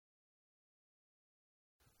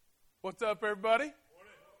What's up, everybody?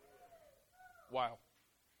 Wow.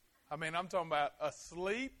 I mean, I'm talking about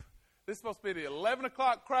asleep. This is supposed to be the 11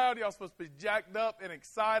 o'clock crowd. Y'all supposed to be jacked up and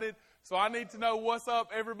excited. So I need to know what's up,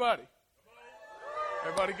 everybody.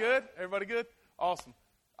 Everybody good? Everybody good? Awesome.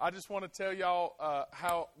 I just want to tell y'all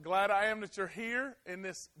how glad I am that you're here in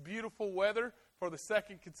this beautiful weather. For the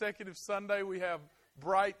second consecutive Sunday, we have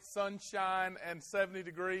bright sunshine and 70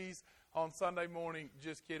 degrees on Sunday morning.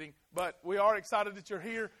 Just kidding. But we are excited that you're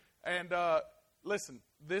here. And listen,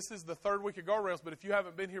 this is the third week of Guardrails, but if you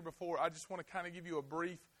haven't been here before, I just want to kind of give you a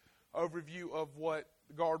brief overview of what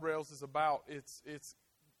Guardrails is about. It's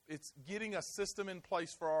getting a system in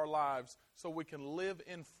place for our lives so we can live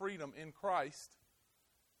in freedom in Christ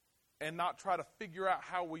and not try to figure out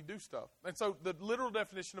how we do stuff. And so the literal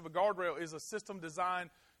definition of a guardrail is a system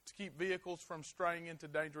designed to keep vehicles from straying into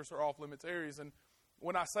dangerous or off-limits areas. And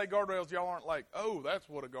when I say guardrails, y'all aren't like, oh, that's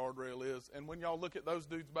what a guardrail is. And when y'all look at those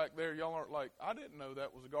dudes back there, y'all aren't like, I didn't know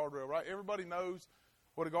that was a guardrail, right? Everybody knows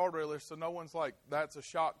what a guardrail is, so no one's like, that's a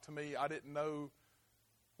shock to me. I didn't know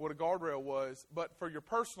what a guardrail was. But for your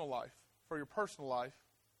personal life,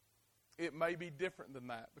 it may be different than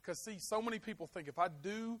that. Because, see, so many people think if I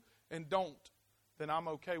do and don't, then I'm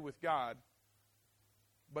okay with God.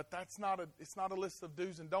 But it's not a list of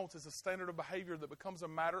do's and don'ts. It's a standard of behavior that becomes a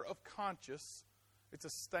matter of conscience. It's a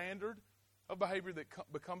standard of behavior that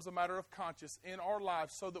becomes a matter of conscience in our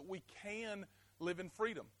lives so that we can live in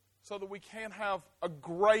freedom, so that we can have a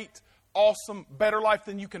great, awesome, better life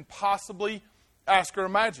than you can possibly ask or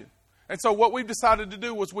imagine. And so what we've decided to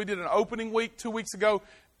do was we did an opening week 2 weeks ago,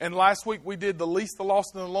 and last week we did the least, the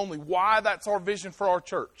lost, and the lonely. Why that's our vision for our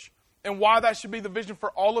church, and why that should be the vision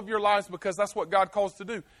for all of your lives, because that's what God calls to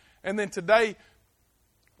do. And then today,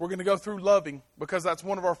 we're going to go through loving, because that's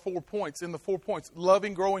one of our 4 points. In the 4 points,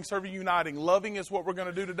 loving, growing, serving, uniting. Loving is what we're going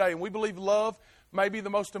to do today. And we believe love may be the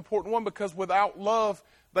most important one, because without love,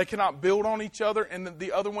 they cannot build on each other, and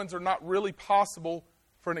the other ones are not really possible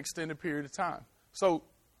for an extended period of time. So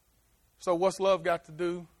what's love got to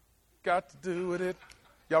do with it?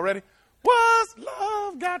 Y'all ready? What's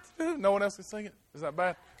love got to do? No one else can sing it? Is that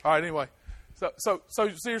bad? All right, anyway. So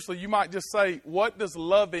seriously, you might just say, what does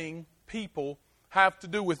loving people have to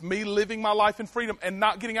do with me living my life in freedom and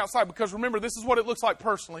not getting outside? Because remember, this is what it looks like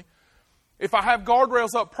personally. If I have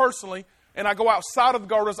guardrails up personally and I go outside of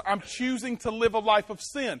the guardrails, I'm choosing to live a life of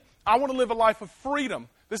sin. I want to live a life of freedom.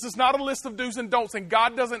 This is not a list of do's and don'ts, and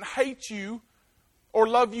God doesn't hate you or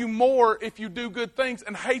love you more if you do good things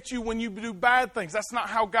and hate you when you do bad things. That's not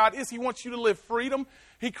how God is. He wants you to live freedom.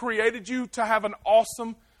 He created you to have an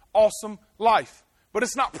awesome, awesome life. But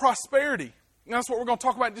it's not prosperity. And that's what we're going to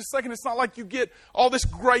talk about in just a second. It's not like you get all this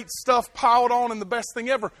great stuff piled on and the best thing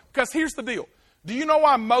ever. Because here's the deal. Do you know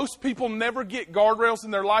why most people never get guardrails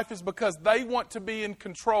in their life? Is because they want to be in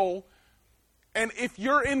control. And if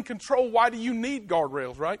you're in control, why do you need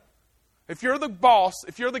guardrails, right? If you're the boss,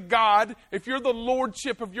 if you're the God, if you're the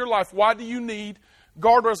lordship of your life, why do you need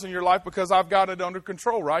guardrails in your life? Because I've got it under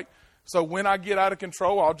control, right? So when I get out of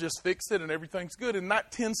control, I'll just fix it and everything's good. And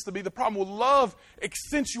that tends to be the problem. Well, love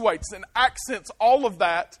accentuates and accents all of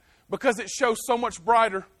that because it shows so much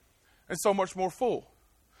brighter and so much more full.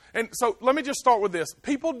 And so let me just start with this.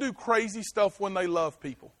 People do crazy stuff when they love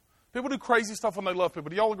people. People do crazy stuff when they love people.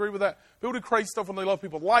 Do y'all agree with that? People do crazy stuff when they love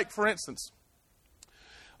people. Like, for instance,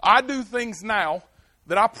 I do things now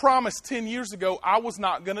that I promised 10 years ago I was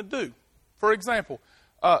not going to do. For example,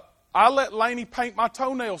 I let Lainey paint my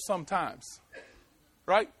toenails sometimes,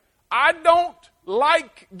 right? I don't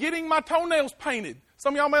like getting my toenails painted.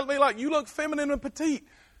 Some of y'all might be like, you look feminine and petite.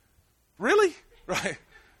 Really? Right?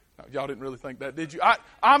 No, y'all didn't really think that, did you?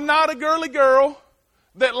 I'm not a girly girl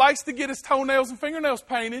that likes to get his toenails and fingernails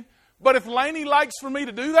painted, but if Lainey likes for me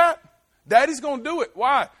to do that, Daddy's going to do it.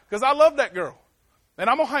 Why? Because I love that girl. And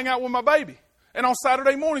I'm going to hang out with my baby. And on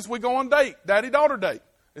Saturday mornings, we go on date, daddy-daughter date.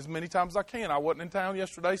 As many times as I can. I wasn't in town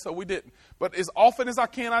yesterday, so we didn't. But as often as I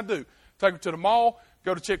can, I do. Take her to the mall,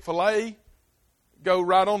 go to Chick-fil-A, go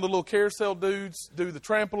ride on the little carousel dudes, do the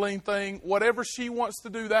trampoline thing. Whatever she wants to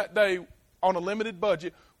do that day on a limited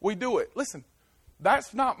budget, we do it. Listen,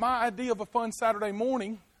 that's not my idea of a fun Saturday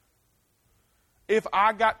morning. If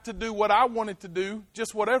I got to do what I wanted to do,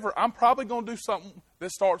 just whatever, I'm probably going to do something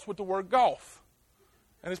that starts with the word golf.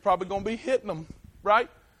 And it's probably going to be hitting them, right?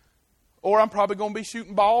 Or I'm probably going to be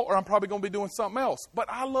shooting ball, or I'm probably going to be doing something else. But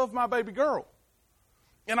I love my baby girl.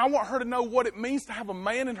 And I want her to know what it means to have a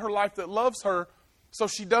man in her life that loves her so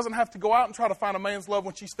she doesn't have to go out and try to find a man's love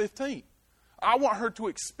when she's 15. I want her to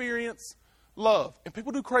experience love. And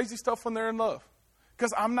people do crazy stuff when they're in love.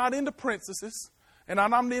 Because I'm not into princesses, and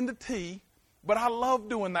I'm not into tea, but I love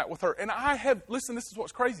doing that with her. And listen, this is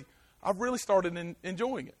what's crazy. I've really started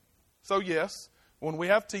enjoying it. So yes, when we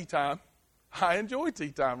have tea time, I enjoy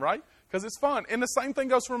tea time, right? Because it's fun. And the same thing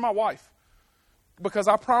goes for my wife. Because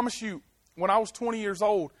I promise you, when I was 20 years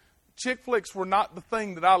old, chick flicks were not the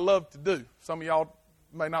thing that I loved to do. Some of y'all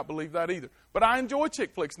may not believe that either. But I enjoy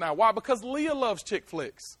chick flicks now. Why? Because Leah loves chick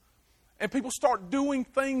flicks. And people start doing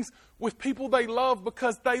things with people they love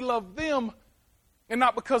because they love them and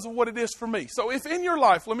not because of what it is for me. So if in your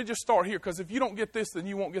life, let me just start here, because if you don't get this, then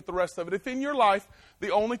you won't get the rest of it. If in your life,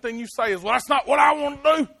 the only thing you say is, well, that's not what I want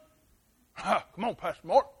to do. Come on, Pastor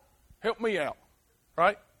Mark, help me out,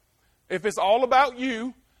 right? If it's all about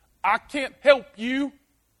you, I can't help you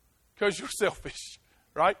because you're selfish,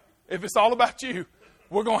 right? If it's all about you,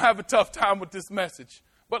 we're going to have a tough time with this message.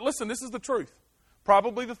 But listen, this is the truth.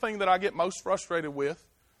 Probably the thing that I get most frustrated with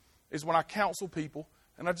is when I counsel people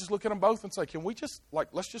and I just look at them both and say, can we just,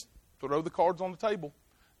 let's just throw the cards on the table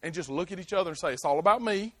and just look at each other and say, it's all about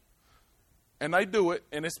me. And they do it,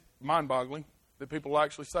 and it's mind-boggling that people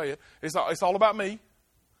actually say it. It's all about me.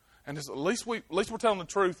 And at least we're telling the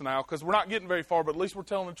truth now, because we're not getting very far, but at least we're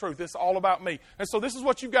telling the truth. It's all about me. And so this is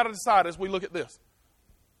what you've got to decide as we look at this.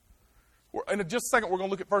 In just a second, we're going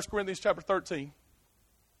to look at 1 Corinthians chapter 13.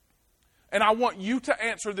 And I want you to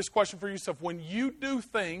answer this question for yourself. When you do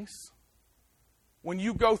things, when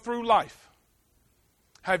you go through life,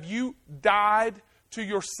 have you died to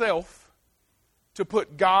yourself to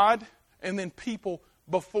put God and then people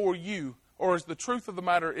before you? Or is the truth of the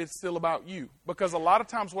matter, it's still about you? Because a lot of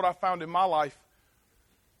times what I found in my life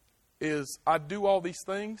is I do all these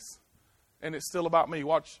things and it's still about me.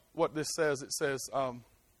 Watch what this says. It says,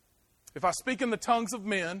 if I speak in the tongues of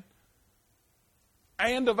men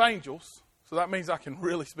and of angels, so that means I can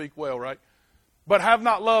really speak well, right? But have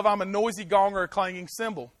not love, I'm a noisy gong or a clanging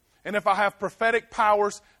cymbal. And if I have prophetic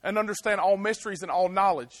powers and understand all mysteries and all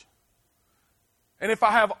knowledge, and if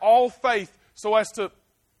I have all faith so as to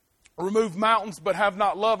remove mountains but have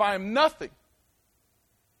not love, I am nothing.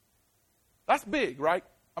 That's big, right?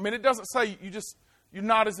 I mean, it doesn't say you're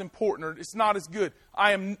not as important or it's not as good.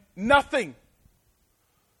 I am nothing.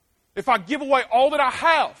 If I give away all that I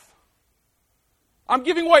have, I'm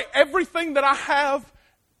giving away everything that I have.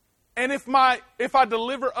 And if I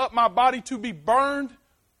deliver up my body to be burned,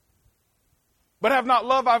 but have not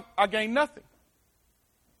love, I gain nothing.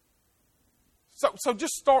 So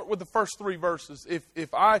just start with the first three verses.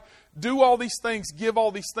 If I do all these things, give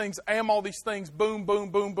all these things, am all these things, boom, boom,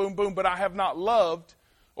 boom, boom, boom, but I have not loved,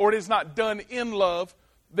 or it is not done in love,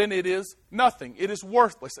 then it is nothing. It is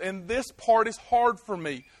worthless. And this part is hard for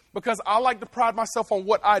me because I like to pride myself on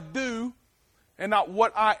what I do and not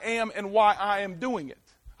what I am and why I am doing it.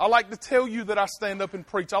 I like to tell you that I stand up and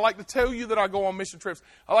preach. I like to tell you that I go on mission trips.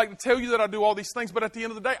 I like to tell you that I do all these things. But at the end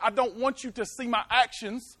of the day, I don't want you to see my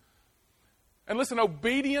actions. And listen,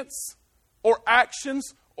 obedience or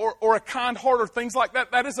actions or a kind heart or things like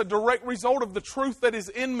that, that is a direct result of the truth that is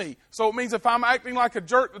in me. So it means if I'm acting like a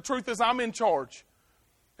jerk, the truth is I'm in charge.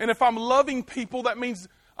 And if I'm loving people, that means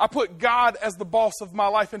I put God as the boss of my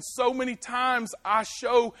life. And so many times I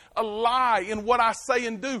show a lie in what I say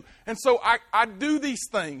and do. And so I do these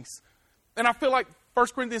things. And I feel like 1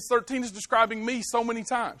 Corinthians 13 is describing me so many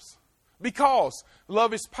times. Because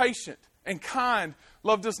love is patient and kind.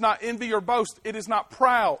 Love does not envy or boast. It is not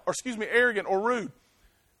proud, arrogant or rude.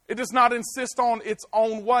 It does not insist on its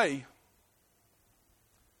own way.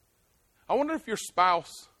 I wonder if your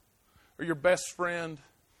spouse or your best friend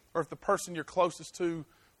or if the person you're closest to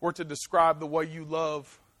were to describe the way you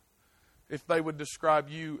love, if they would describe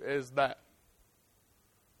you as that.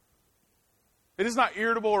 It is not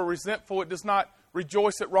irritable or resentful. It does not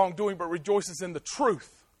rejoice at wrongdoing, but rejoices in the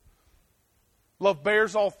truth. Love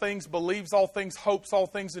bears all things, believes all things, hopes all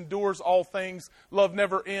things, endures all things. Love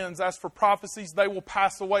never ends. As for prophecies, they will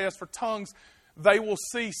pass away. As for tongues, they will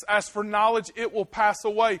cease. As for knowledge, it will pass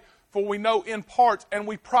away. For we know in part, and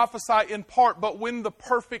we prophesy in part. But when the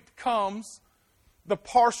perfect comes, the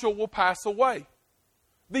partial will pass away.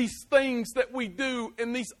 These things that we do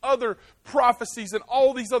and these other prophecies and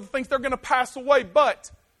all these other things, they're going to pass away. But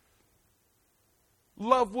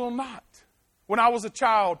love will not. When I was a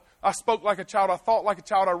child, I spoke like a child, I thought like a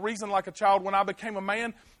child, I reasoned like a child. When I became a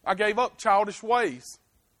man, I gave up childish ways.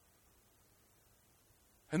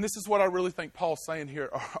 And this is what I really think Paul's saying here.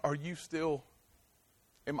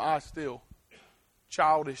 Am I still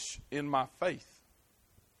childish in my faith?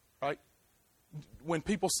 Right? When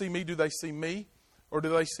people see me, do they see me? Or do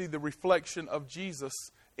they see the reflection of Jesus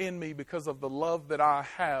in me because of the love that I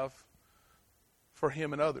have for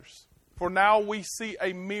Him and others? For now we see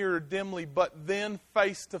a mirror dimly, but then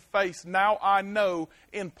face to face. Now I know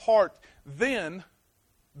in part, then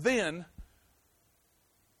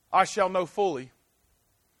I shall know fully,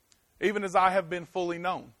 even as I have been fully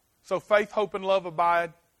known. So faith, hope, and love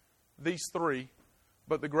abide, these three.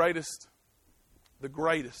 But the greatest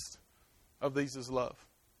of these is love.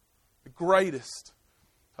 The greatest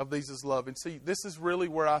of these is love. And see, this is really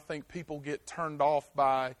where I think people get turned off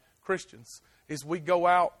by Christians, is we go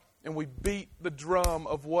out and we beat the drum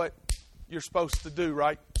of what you're supposed to do,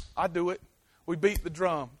 right? I do it. We beat the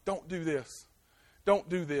drum. Don't do this. Don't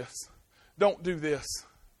do this. Don't do this.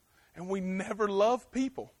 And we never love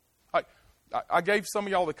people. I gave some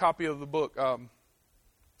of y'all the copy of the book.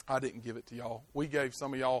 I didn't give it to y'all. We gave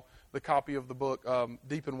some of y'all the copy of the book,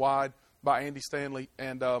 Deep and Wide, by Andy Stanley.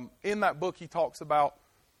 And in that book, he talks about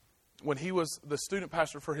when he was the student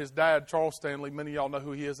pastor for his dad, Charles Stanley. Many of y'all know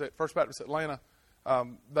who he is at First Baptist Atlanta.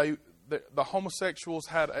 The homosexuals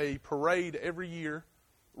had a parade every year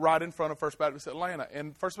right in front of First Baptist Atlanta.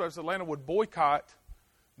 And First Baptist Atlanta would boycott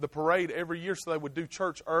the parade every year, so they would do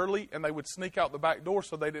church early and they would sneak out the back door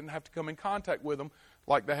so they didn't have to come in contact with them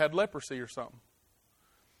like they had leprosy or something.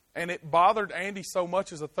 And it bothered Andy so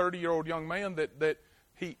much as a 30-year-old young man that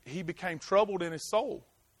he became troubled in his soul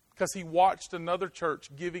because he watched another church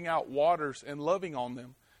giving out waters and loving on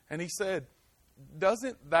them. And he said,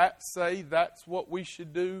 doesn't that say that's what we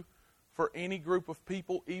should do for any group of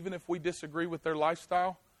people, even if we disagree with their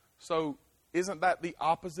lifestyle? So isn't that the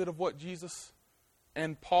opposite of what Jesus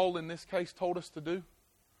and Paul in this case told us to do?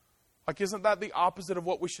 Like, isn't that the opposite of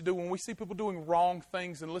what we should do? When we see people doing wrong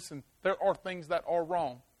things, and listen, there are things that are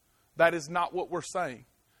wrong. That is not what we're saying.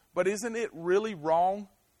 But isn't it really wrong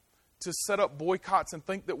to set up boycotts and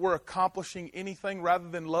think that we're accomplishing anything rather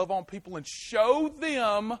than love on people and show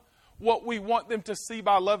them what we want them to see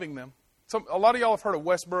by loving them? A lot of y'all have heard of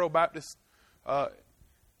Westboro Baptist,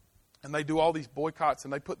 and they do all these boycotts,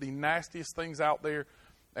 and they put the nastiest things out there.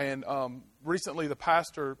 And recently the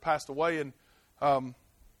pastor passed away, and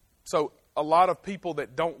so a lot of people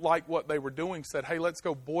that don't like what they were doing said, hey, let's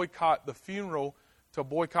go boycott the funeral to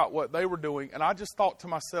boycott what they were doing. And I just thought to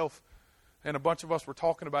myself, and a bunch of us were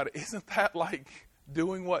talking about it, isn't that like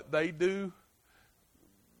doing what they do?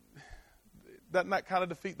 Doesn't that kind of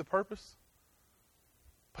defeat the purpose?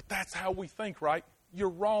 But that's how we think, right? You're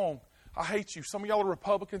wrong. I hate you. Some of y'all are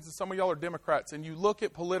Republicans and some of y'all are Democrats, and you look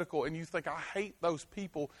at political and you think, I hate those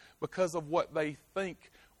people because of what they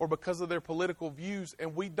think or because of their political views,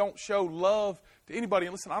 and we don't show love to anybody.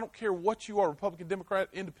 And listen, I don't care what you are, Republican, Democrat,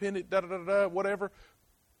 Independent, whatever.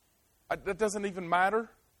 That doesn't even matter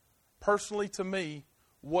personally to me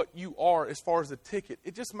what you are as far as a ticket.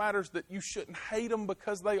 It just matters that you shouldn't hate them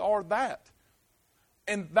because they are that.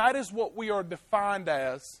 And that is what we are defined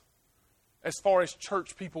as far as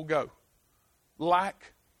church people go.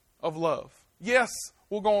 Lack of love. Yes,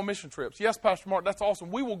 we'll go on mission trips. Yes, Pastor Mark, that's awesome.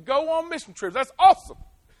 We will go on mission trips. That's awesome.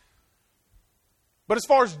 But as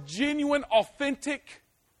far as genuine, authentic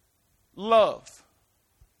love,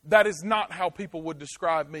 that is not how people would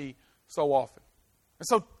describe me so often. And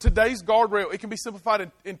so today's guardrail, it can be simplified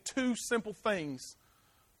in two simple things.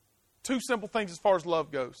 Two simple things as far as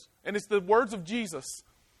love goes. And it's the words of Jesus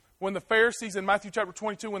when the Pharisees in Matthew chapter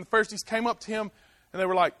 22, when the Pharisees came up to him and they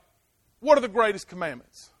were like, what are the greatest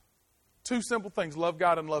commandments? Two simple things, love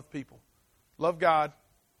God and love people. Love God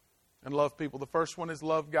and love people. The first one is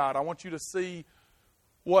love God. I want you to see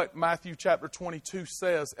what Matthew chapter 22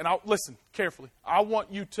 says. And listen carefully. I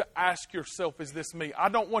want you to ask yourself, is this me? I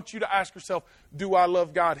don't want you to ask yourself, do I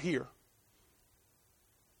love God here?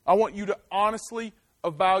 I want you to honestly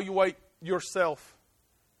evaluate yourself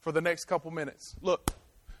for the next couple minutes. Look,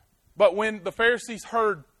 but when the Pharisees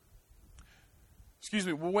heard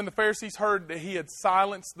that he had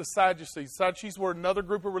silenced the Sadducees. Sadducees were another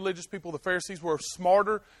group of religious people. The Pharisees were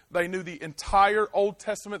smarter. They knew the entire Old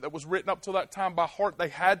Testament that was written up till that time by heart. They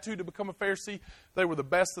had to become a Pharisee. They were the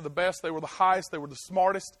best of the best. They were the highest. They were the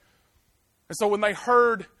smartest. And so when they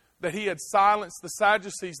heard that he had silenced the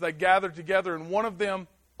Sadducees, they gathered together, and one of them,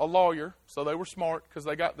 a lawyer, so they were smart because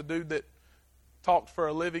they got the dude that talked for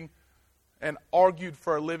a living and argued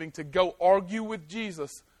for a living to go argue with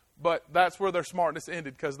Jesus. But that's where their smartness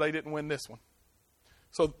ended because they didn't win this one.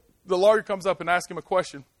 So the lawyer comes up and asks him a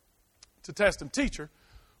question to test him. Teacher,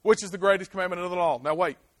 which is the greatest commandment of the law? Now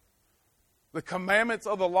wait. The commandments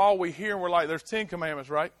of the law we hear and we're like, there's 10 commandments,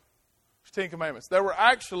 right? There's 10 commandments. There were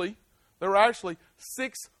actually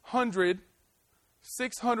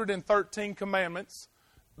 613 commandments.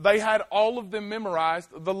 They had all of them memorized.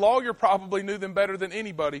 The lawyer probably knew them better than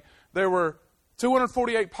anybody. There were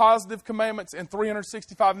 248 positive commandments and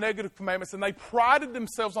 365 negative commandments, and they prided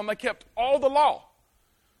themselves on they kept all the law.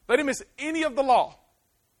 They didn't miss any of the law.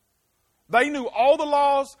 They knew all the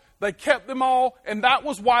laws, they kept them all, and that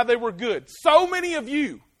was why they were good. So many of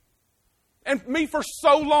you And me for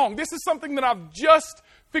so long. This is something that I've just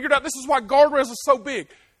figured out. This is why Guardrails is so big.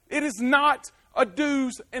 It is not a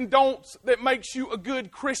do's and don'ts that makes you a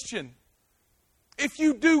good Christian. If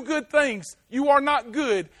you do good things, you are not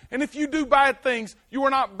good. And if you do bad things, you are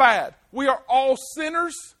not bad. We are all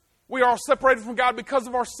sinners. We are all separated from God because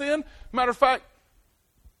of our sin. Matter of fact,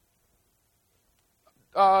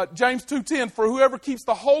 James 2:10, for whoever keeps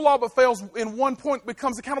the whole law but fails in one point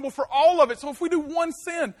becomes accountable for all of it. So if we do one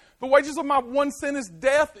sin, the wages of my one sin is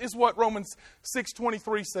death, is what Romans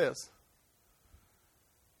 6:23 says.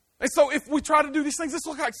 And so if we try to do these things, this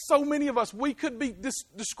looks like so many of us, we could be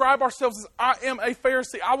describe ourselves as, I am a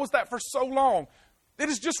Pharisee. I was that for so long. It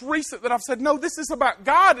is just recent that I've said, no, this is about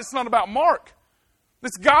God. It's not about Mark.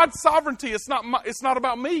 It's God's sovereignty. It's not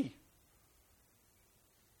about me.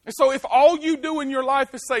 And so if all you do in your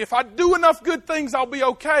life is say, if I do enough good things, I'll be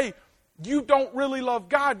okay, you don't really love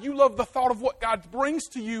God. You love the thought of what God brings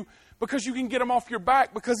to you because you can get him off your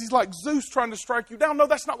back because he's like Zeus trying to strike you down. No,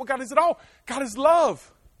 that's not what God is at all. God is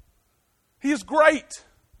love. He is great.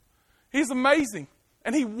 He is amazing.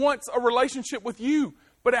 And he wants a relationship with you.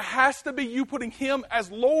 But it has to be you putting him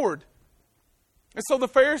as Lord. And so the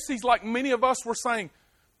Pharisees, like many of us, were saying,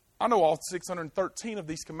 I know all 613 of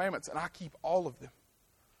these commandments and I keep all of them.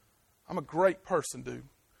 I'm a great person, dude.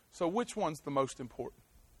 So which one's the most important?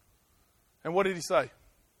 And what did he say?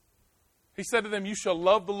 He said to them, you shall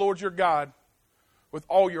love the Lord your God with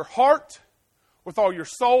all your heart, with all your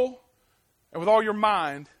soul, and with all your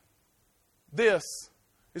mind. This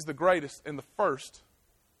is the greatest and the first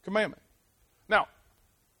commandment. Now,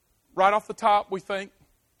 right off the top, we think,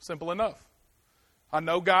 simple enough. I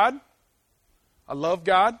know God. I love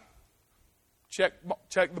God. Check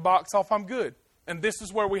the box off, I'm good. And this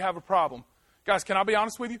is where we have a problem. Guys, can I be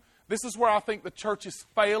honest with you? This is where I think the church is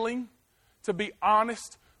failing to be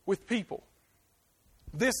honest with people.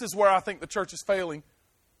 This is where I think the church is failing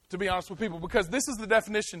to be honest with people. Because this is the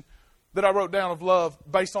definition that I wrote down of love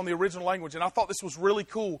based on the original language. And I thought this was really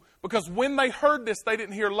cool. Because when they heard this, they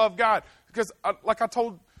didn't hear love God. Because like I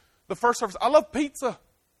told the first service, I love pizza.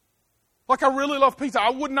 Like I really love pizza. I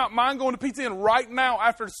would not mind going to Pizza Inn right now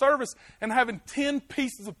after the service and having 10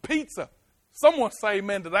 pieces of pizza. Someone say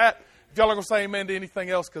amen to that. If y'all are going to say amen to anything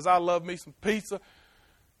else, because I love me some pizza,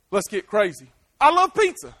 let's get crazy. I love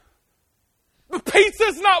pizza. But pizza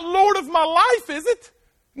is not Lord of my life, is it?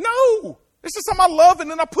 No. It's just something I love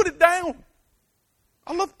and then I put it down.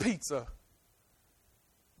 I love pizza.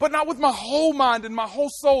 But not with my whole mind and my whole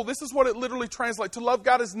soul. This is what it literally translates. To love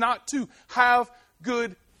God is not to have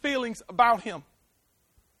good feelings about him.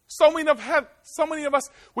 So many of us,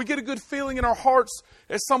 we get a good feeling in our hearts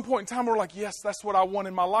at some point in time. We're like, yes, that's what I want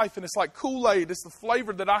in my life. And it's like Kool-Aid. It's the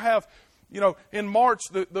flavor that I have. You know, in March,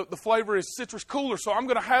 the flavor is citrus cooler. So I'm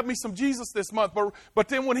going to have me some Jesus this month. But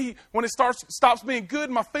then when it stops being good,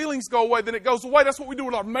 my feelings go away, then it goes away. That's what we do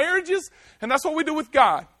with our marriages. And that's what we do with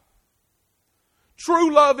God.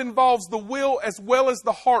 True love involves the will as well as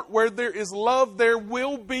the heart. Where there is love, there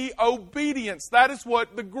will be obedience. That is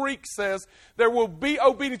what the Greek says. There will be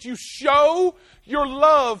obedience. You show your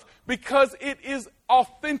love because it is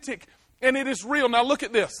authentic and it is real. Now look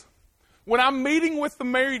at this. When I'm meeting with the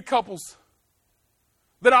married couples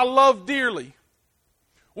that I love dearly,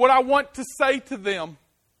 what I want to say to them,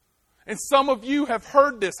 and some of you have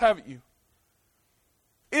heard this, haven't you?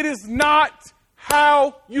 It is not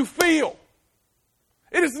how you feel.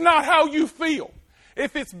 It is not how you feel.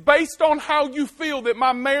 If it's based on how you feel that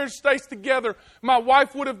my marriage stays together, my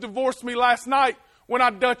wife would have divorced me last night when I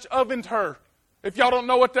Dutch ovened her. If y'all don't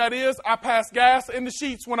know what that is, I passed gas and the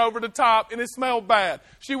sheets went over the top and it smelled bad.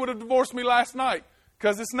 She would have divorced me last night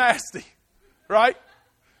because it's nasty, right?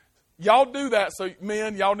 Y'all do that, so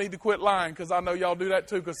men, y'all need to quit lying because I know y'all do that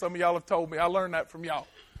too because some of y'all have told me. I learned that from y'all.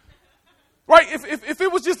 Right? If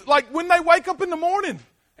it was just like when they wake up in the morning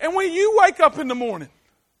and when you wake up in the morning,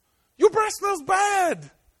 your breath smells bad.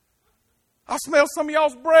 I smell some of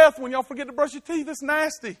y'all's breath when y'all forget to brush your teeth. It's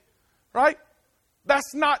nasty, right?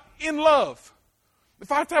 That's not in love.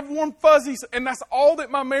 If I have to have warm fuzzies and that's all that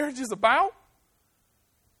my marriage is about,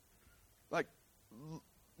 like,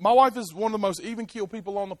 my wife is one of the most even-keeled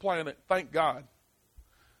people on the planet, thank God,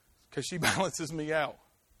 because she balances me out.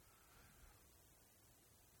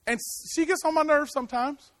 And she gets on my nerves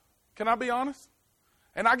sometimes. Can I be honest?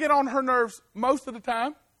 And I get on her nerves most of the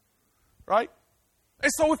time. Right?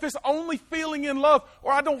 And so if it's only feeling in love,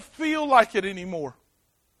 or I don't feel like it anymore,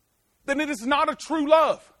 then it is not a true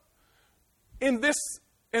love in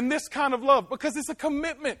this kind of love. Because it's a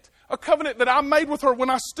commitment, a covenant that I made with her when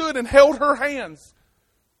I stood and held her hands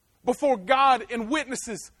before God and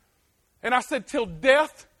witnesses. And I said, till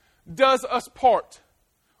death does us part.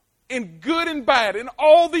 in good and bad, in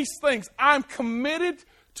all these things, I'm committed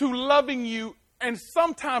to loving you, and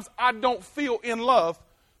sometimes I don't feel in love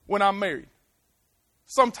when I'm married.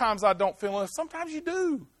 Sometimes I don't feel in love. Sometimes you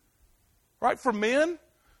do. Right? For men,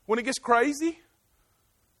 when it gets crazy,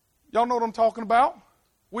 y'all know what I'm talking about?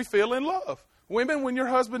 We feel in love. Women, when your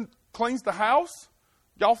husband cleans the house,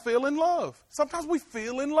 y'all feel in love. Sometimes we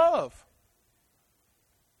feel in love.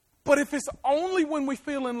 But if it's only when we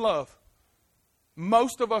feel in love,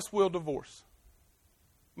 most of us will divorce.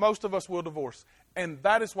 Most of us will divorce. And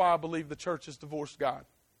that is why I believe the church has divorced God.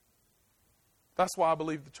 That's why I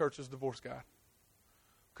believe the church has divorced God.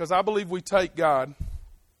 Because I believe we take God,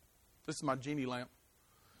 this is my genie lamp,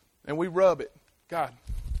 and we rub it. God,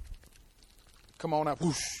 come on out.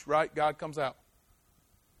 Whoosh, right? God comes out.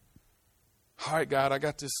 All right, God, I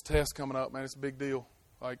got this test coming up, man. It's a big deal.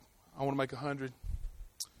 Like, I want to make 100.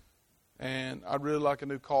 And I'd really like a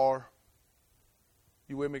new car.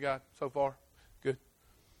 You with me, God, so far? Good.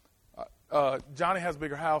 Johnny has a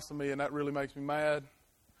bigger house than me, and that really makes me mad.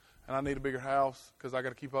 And I need a bigger house because I got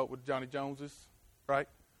to keep up with Johnny Joneses, right?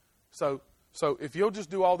 So if you'll just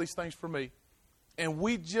do all these things for me, and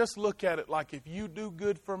we just look at it like if you do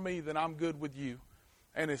good for me, then I'm good with you.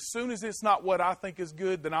 And as soon as it's not what I think is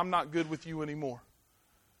good, then I'm not good with you anymore.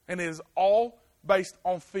 And it is all based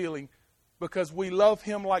on feeling, because we love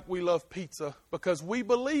Him like we love pizza, because we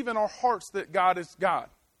believe in our hearts that God is God.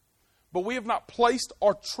 But we have not placed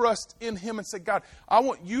our trust in Him and said, God, I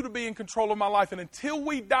want you to be in control of my life. And until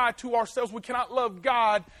we die to ourselves, we cannot love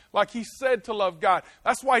God like He said to love God.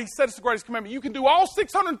 That's why He said it's the greatest commandment. You can do all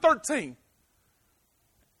 613.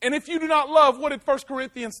 And if you do not love, what did 1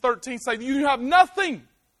 Corinthians 13 say? You have nothing.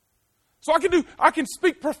 So I can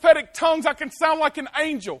speak prophetic tongues. I can sound like an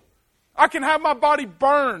angel. I can have my body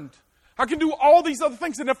burned. I can do all these other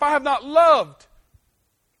things. And if I have not loved,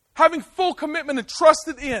 having full commitment and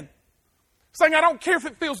trusted in, saying I don't care if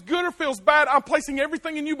it feels good or feels bad, I'm placing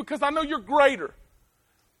everything in you because I know you're greater.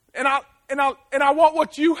 And I want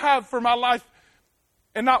what you have for my life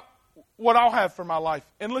and not what I'll have for my life.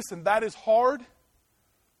 And listen, that is hard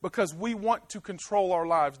because we want to control our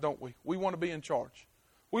lives, don't we? We want to be in charge.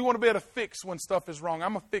 We want to be able to fix when stuff is wrong.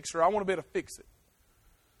 I'm a fixer. I want to be able to fix it.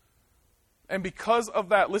 And because of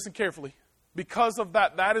that, listen carefully, because of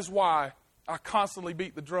that, that is why I constantly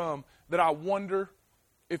beat the drum that I wonder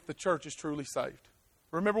if the church is truly saved.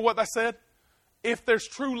 Remember what I said? If there's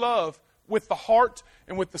true love with the heart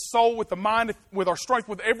and with the soul, with the mind, with our strength,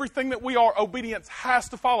 with everything that we are, obedience has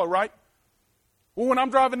to follow, right? Well, when I'm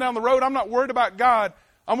driving down the road, I'm not worried about God.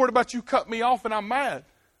 I'm worried about you cut me off and I'm mad.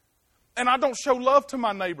 And I don't show love to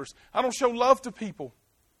my neighbors. I don't show love to people.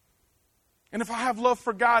 And if I have love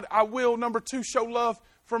for God, I will, number 2, show love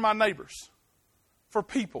for my neighbors, for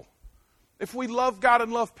people. If we love God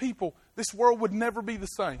and love people, this world would never be the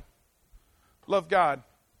same. Love God,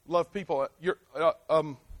 love people.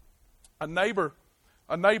 A neighbor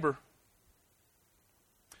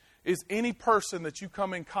is any person that you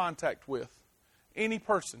come in contact with. Any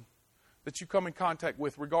person that you come in contact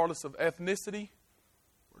with, regardless of ethnicity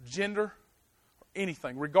or gender or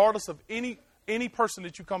anything. Regardless of any person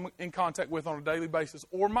that you come in contact with on a daily basis,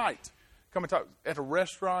 or might come in contact at a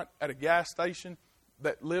restaurant, at a gas station,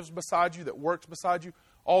 that lives beside you, that works beside you,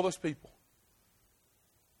 all those people.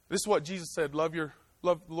 This is what Jesus said, love the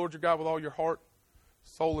Lord your God with all your heart,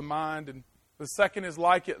 soul, and mind. And the second is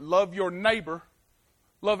like it, love your neighbor.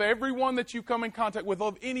 Love everyone that you come in contact with,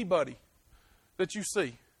 love anybody that you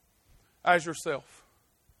see as yourself.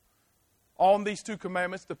 On these 2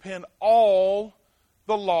 commandments depend all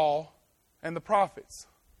the law and the prophets.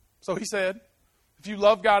 So He said, if you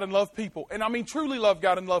love God and love people, and I mean truly love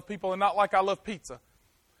God and love people, and not like I love pizza,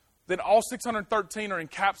 then all 613 are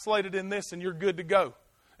encapsulated in this, and you're good to go.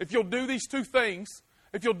 If you'll do these 2 things,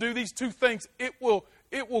 it will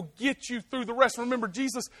get you through the rest. Remember,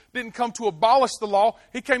 Jesus didn't come to abolish the law.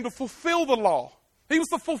 He came to fulfill the law. He was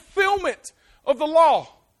the fulfillment of the law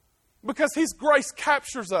because His grace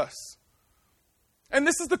captures us. And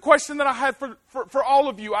this is the question that I had for all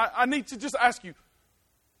of you. I need to just ask you,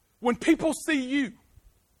 when people see you,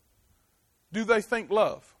 do they think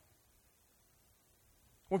love?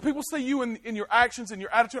 When people see you in your actions and your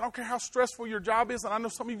attitude, I don't care how stressful your job is, and I know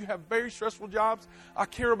some of you have very stressful jobs. I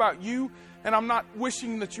care about you, and I'm not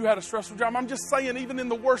wishing that you had a stressful job. I'm just saying, even in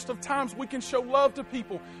the worst of times, we can show love to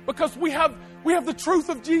people because we have the truth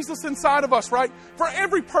of Jesus inside of us, right? For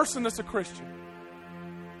every person that's a Christian.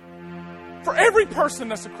 For every person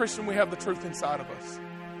that's a Christian, we have the truth inside of us.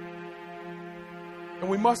 And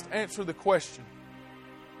we must answer the question,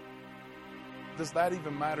 does that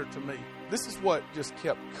even matter to me? This is what just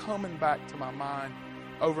kept coming back to my mind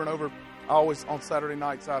over and over. I always, on Saturday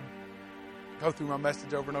nights, I'd go through my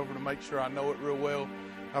message over and over to make sure I know it real well.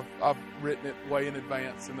 I've written it way in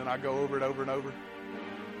advance, and then I go over it over and over.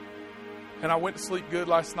 And I went to sleep good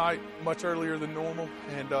last night, much earlier than normal.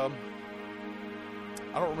 And I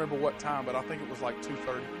don't remember what time, but I think it was like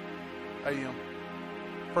 2:30 a.m.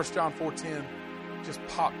 1 John 4:10 just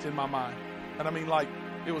popped in my mind. And I mean, like,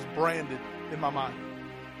 it was branded in my mind.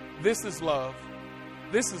 This is love.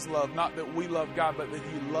 This is love, not that we love God, but that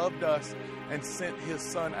He loved us and sent His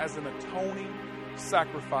Son as an atoning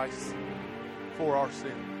sacrifice for our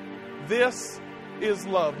sin. This is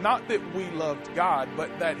love, not that we loved God,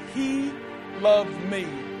 but that He loved me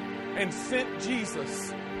and sent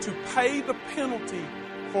Jesus to pay the penalty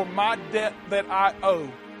for my debt that I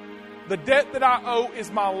owe. The debt that I owe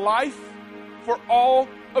is my life for all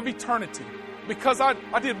of eternity. Because I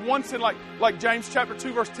did one sin, like James chapter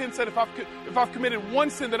 2 verse 10 said, if I've committed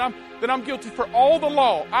one sin, then I'm guilty for all the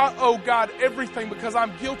law. I owe God everything because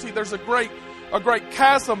I'm guilty. There's a great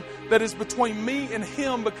chasm that is between me and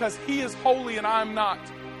Him because He is holy and I am not.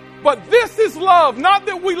 But this is love, not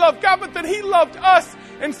that we love God, but that He loved us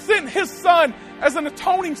and sent His Son as an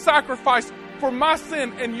atoning sacrifice for my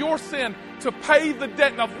sin and your sin to pay the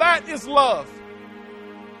debt. Now that is love.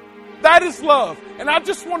 That is love. And I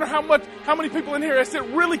just wonder how many people in here has it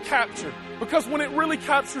really captured. Because when it really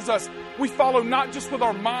captures us, we follow not just with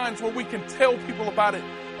our minds where we can tell people about it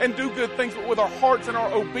and do good things, but with our hearts, and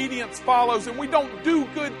our obedience follows. And we don't do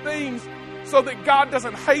good things so that God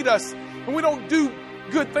doesn't hate us. And we don't do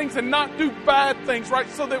good things and not do bad things, right?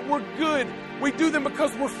 So that we're good. We do them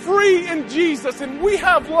because we're free in Jesus and we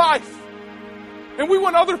have life. And we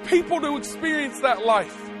want other people to experience that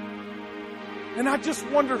life. And I just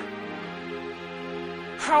wonder,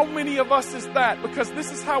 how many of us is that? Because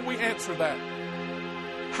this is how we answer that.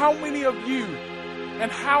 How many of you,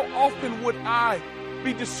 and how often would I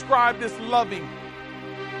be described as loving?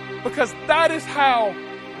 Because that is how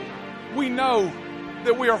we know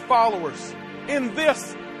that we are followers. In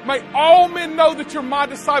this, may all men know that you're my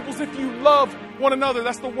disciples if you love one another.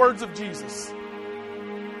 That's the words of Jesus.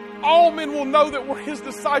 All men will know that we're His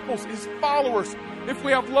disciples, His followers, if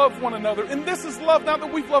we have loved one another. And this is love, not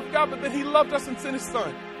that we've loved God, but that He loved us and sent His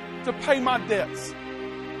Son to pay my debts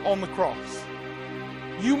on the cross.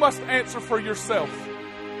 You must answer for yourself,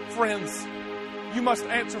 friends. You must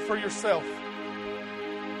answer for yourself.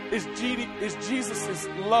 Is Jesus'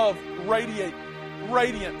 love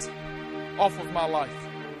radiant off of my life?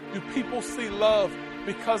 Do people see love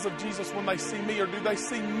because of Jesus when they see me, or do they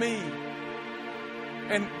see me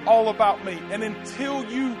and all about me? And until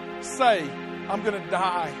you say, I'm going to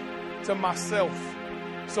die to myself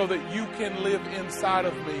so that you can live inside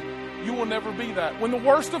of me, you will never be that. When the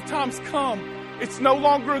worst of times come, it's no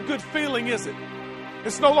longer a good feeling, is it?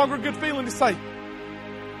 It's no longer a good feeling to say,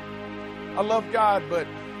 I love God,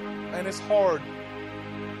 and it's hard,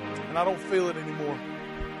 and I don't feel it anymore.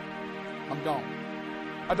 I'm gone.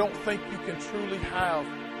 I don't think you can truly have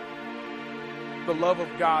the love of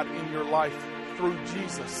God in your life through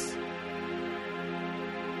Jesus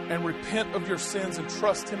and repent of your sins and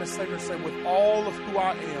trust Him as Savior and say, with all of who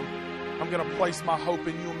I am, I'm going to place my hope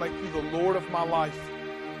in You and make You the Lord of my life.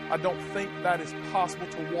 I don't think that is possible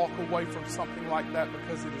to walk away from something like that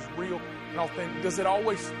because it is real and authentic. Does it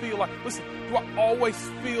always feel like, listen, do I always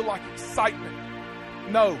feel like excitement?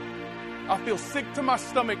 No. I feel sick to my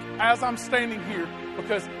stomach as I'm standing here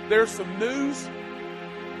because there's some news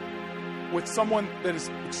with someone that is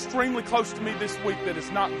extremely close to me this week that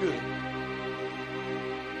is not good.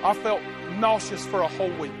 I felt nauseous for a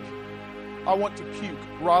whole week. I want to puke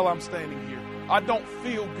while I'm standing here. I don't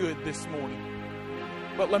feel good this morning.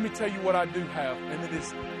 But let me tell you what I do have, and it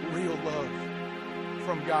is real love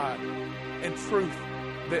from God and truth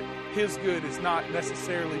that His good is not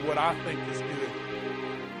necessarily what I think is good.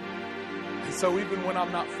 And so even when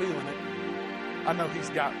I'm not feeling it, I know He's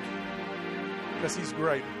got me because He's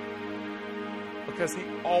greater. Because He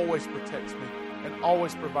always protects me and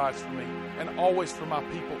always provides for me and always for my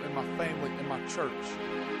people and my family and my church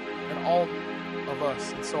and all of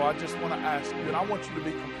us. And so I just want to ask you, and I want you to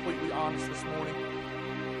be completely honest this morning.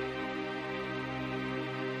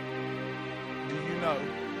 Do you know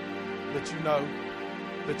that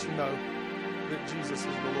Jesus is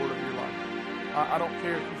the Lord of your life? I don't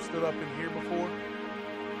care if you've stood up in here before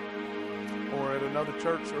or at another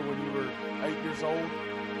church or when you were 8 years old.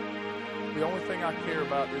 The only thing I care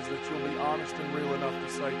about is that you'll be honest and real enough to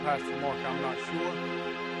say, Pastor Mark, I'm not sure,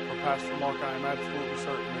 or Pastor Mark, I am absolutely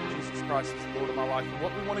certain that Jesus Christ is the Lord of my life. And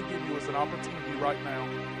what we want to give you is an opportunity right now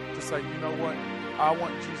to say, you know what? I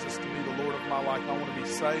want Jesus to be the Lord of my life. I want to be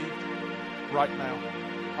saved right now.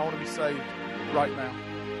 I want to be saved right now.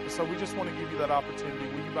 And so we just want to give you that opportunity.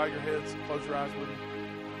 Will you bow your heads and close your eyes with me?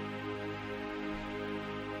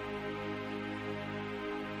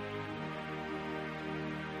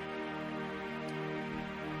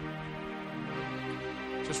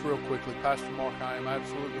 Just real quickly, Pastor Mark, I am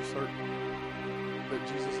absolutely certain that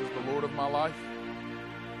Jesus is the Lord of my life.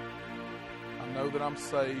 I know that I'm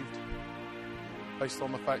saved based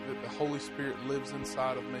on the fact that the Holy Spirit lives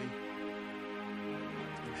inside of me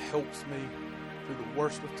and helps me through the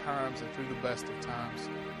worst of times and through the best of times.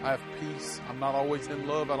 I have peace. I'm not always in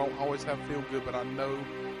love. I don't always feel good, but I know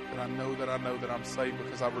that I'm saved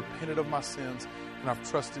because I've repented of my sins and I've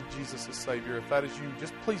trusted Jesus as Savior. If that is you,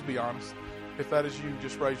 just please be honest. If that is you,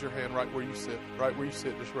 just raise your hand right where you sit. Right where you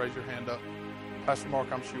sit, just raise your hand up. Pastor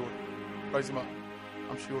Mark, I'm sure. Raise him up.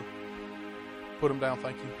 I'm sure. Put him down,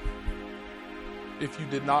 thank you. If you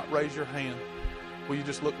did not raise your hand, will you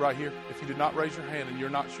just look right here? If you did not raise your hand and you're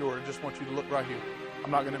not sure, I just want you to look right here.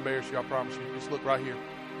 I'm not going to embarrass you, I promise you. Just look right here.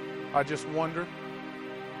 I just wonder,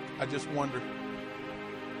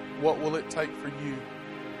 what will it take for you?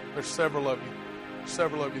 There's several of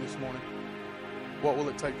you this morning. What will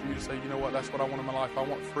it take for you to say, you know what, that's what I want in my life. I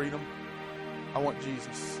want freedom. I want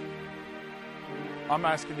Jesus. I'm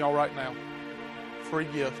asking y'all right now, free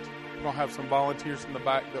gift. We're going to have some volunteers in the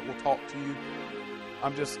back that will talk to you.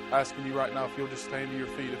 I'm just asking you right now if you'll just stand to your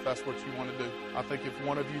feet if that's what you want to do. I think if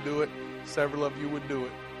one of you do it, several of you would do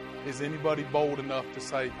it. Is anybody bold enough to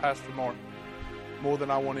say, Pastor Mark, more than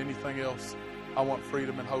I want anything else, I want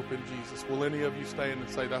freedom and hope in Jesus? Will any of you stand and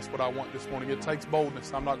say, that's what I want this morning? It takes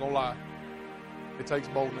boldness. I'm not going to lie. It takes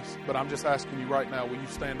boldness. But I'm just asking you right now, will you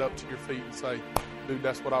stand up to your feet and say, dude,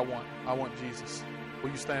 that's what I want. I want Jesus. Will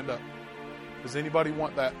you stand up? Does anybody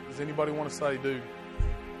want that? Does anybody want to say, dude,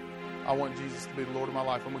 I want Jesus to be the Lord of my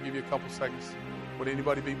life? I'm going to give you a couple seconds. Would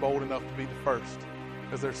anybody be bold enough to be the first?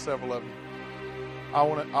 Because there's several of you. I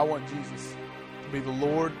want Jesus to be the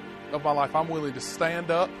Lord of my life. I'm willing to stand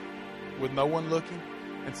up with no one looking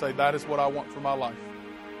and say, that is what I want for my life.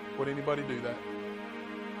 Would anybody do that?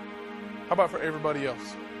 How about for everybody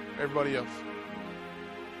else? Everybody else.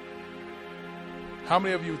 How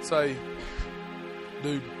many of you would say,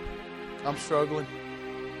 dude, I'm struggling.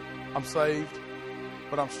 I'm saved,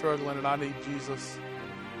 but I'm struggling and I need Jesus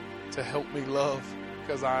to help me love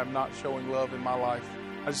because I am not showing love in my life.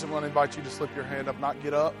 I just want to invite you to slip your hand up, not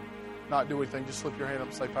get up, not do anything. Just slip your hand up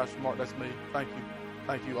and say, Pastor Mark, that's me. Thank you.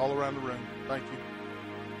 Thank you. All around the room. Thank you.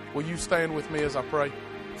 Will you stand with me as I pray?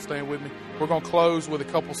 Stand with me. We're going to close with a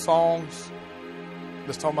couple songs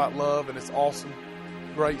that's talking about love, and it's awesome.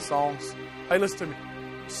 Great songs. Hey, listen to me.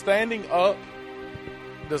 Standing up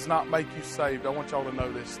does not make you saved. I want y'all to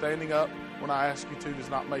know this. Standing up when I ask you to does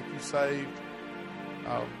not make you saved.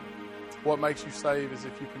 What makes you saved is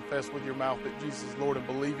if you confess with your mouth that Jesus is Lord and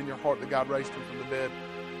believe in your heart that God raised him from the dead.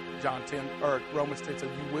 Romans 10 says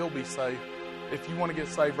you will be saved. If you want to get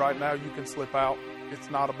saved right now, you can slip out.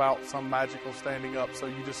 It's not about some magical standing up, so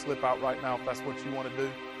you just slip out right now if that's what you want to do.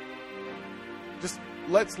 Just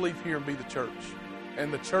let's leave here and be the church.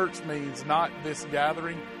 And the church means not this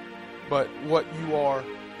gathering, but what you are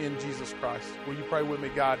in Jesus Christ. Will you pray with me,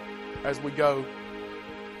 God, as we go?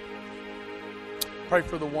 Pray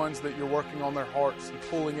for the ones that you're working on their hearts and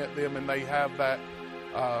pulling at them, and they have that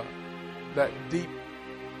deep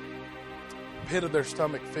pit of their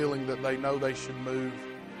stomach feeling that they know they should move.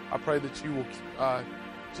 I pray that you will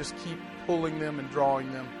just keep pulling them and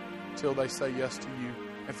drawing them till they say yes to you.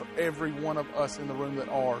 And for every one of us in the room that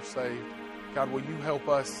are saved, God, will you help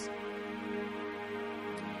us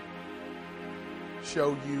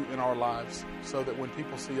show you in our lives so that when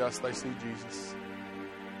people see us, they see Jesus.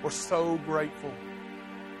 We're so grateful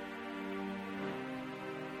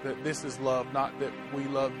that this is love, not that we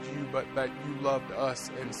loved you, but that you loved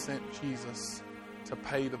us and sent Jesus to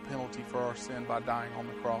pay the penalty for our sin by dying on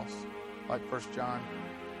the cross. Like 1 John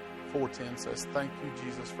 4:10 says, thank you,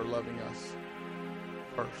 Jesus, for loving us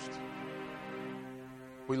first.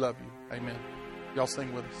 We love you. Amen. Y'all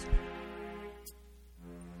sing with us.